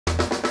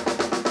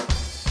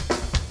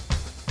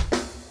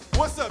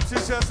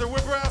Chichester, we're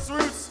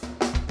Brassroots.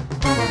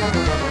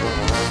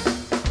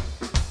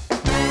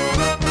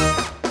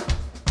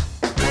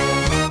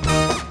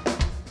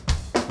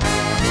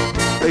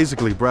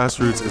 Basically,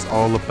 Brassroots is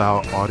all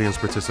about audience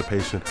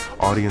participation,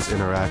 audience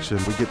interaction.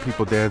 We get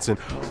people dancing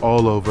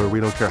all over. We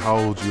don't care how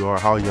old you are,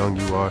 how young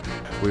you are.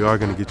 We are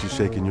going to get you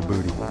shaking your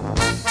booty.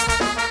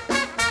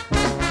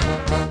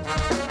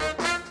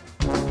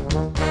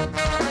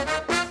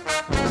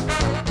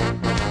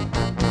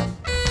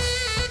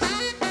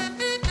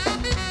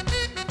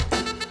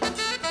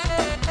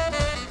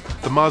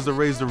 The Mazda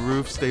Raise the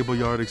Roof stable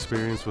yard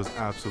experience was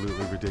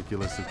absolutely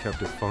ridiculous. It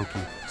kept it funky,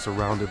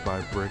 surrounded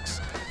by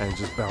bricks, and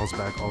just bounced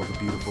back all the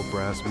beautiful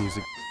brass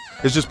music.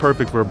 It's just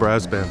perfect for a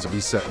brass band to be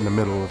set in the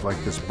middle of like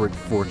this brick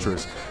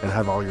fortress and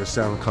have all your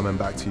sound coming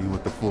back to you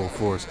with the full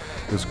force.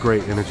 It was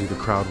great energy, the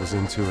crowd was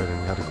into it, and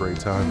we had a great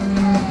time.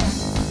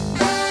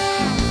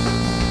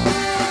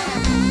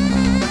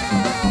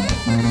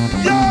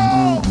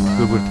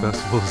 Goodwood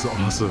Festival is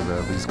awesome,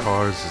 man. These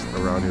cars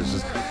around here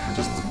is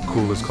just the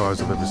coolest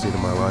cars I've ever seen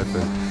in my life,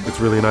 and it's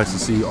really nice to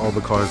see all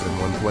the cars in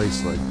one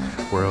place. Like,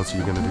 where else are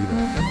you gonna do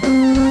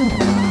that?